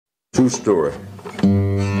True story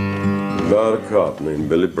about a cop named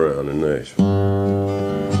Billy Brown in Nashville.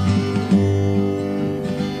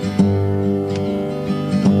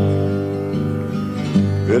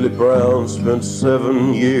 Billy Brown spent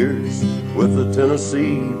 7 years with the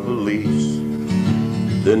Tennessee police.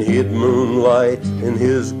 Then he'd moonlight in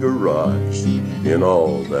his garage in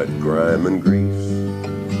all that grime and grease.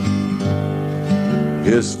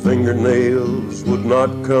 His fingernails would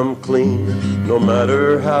not come clean, no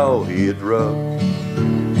matter how he'd rub.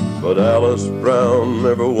 But Alice Brown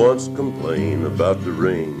never once complained about the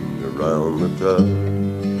ring around the tub.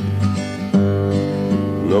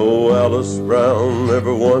 No, Alice Brown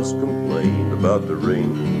never once complained about the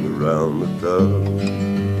ring around the tub.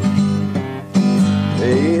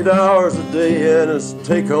 8 hours a day and his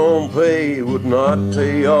take-home pay would not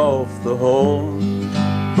pay off the home.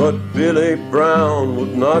 But Billy Brown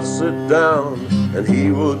would not sit down and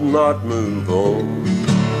he would not move on.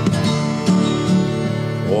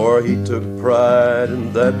 For he took pride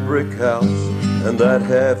in that brick house and that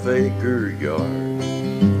half-acre yard.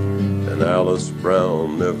 And Alice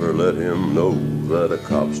Brown never let him know that a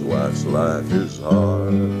cop's wife's life is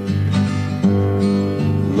hard.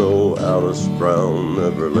 No, Alice Brown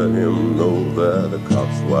never let him know that a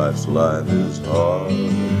cop's wife's life is hard.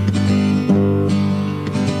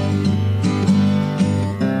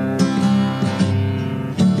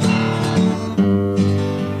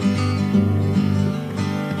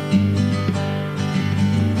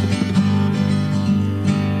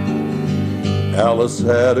 Alice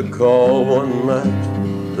had a call one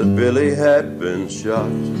night that Billy had been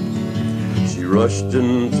shot. She rushed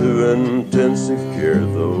into intensive care,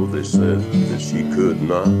 though they said that she could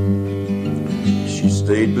not. She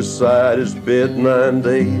stayed beside his bed 9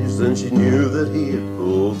 days, then she knew that he had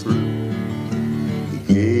pulled through. He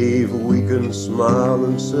gave a weakened smile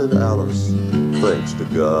and said, "Alice, thanks to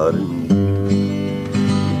God and you."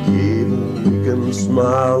 He gave a weakened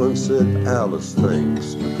smile and said, "Alice,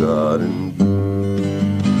 thanks to God and you."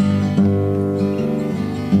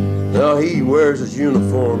 Now he wears his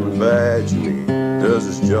uniform and badge and he does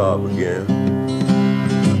his job again.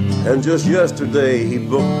 And just yesterday he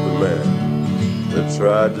booked the man that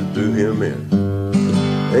tried to do him in.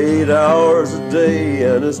 8 hours a day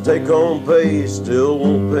and his take-home pay still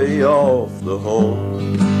won't pay off the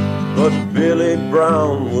home. But Billy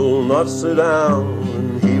Brown will not sit down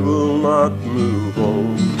and he will not move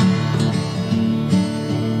on.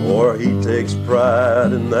 For he takes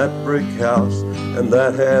pride in that brick house and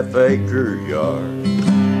that half-acre yard.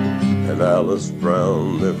 And Alice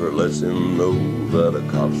Brown never lets him know that a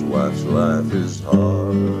cop's wife's life is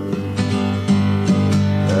hard.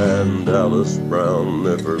 And Alice Brown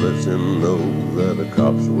never lets him know that a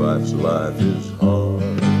cop's wife's life is hard.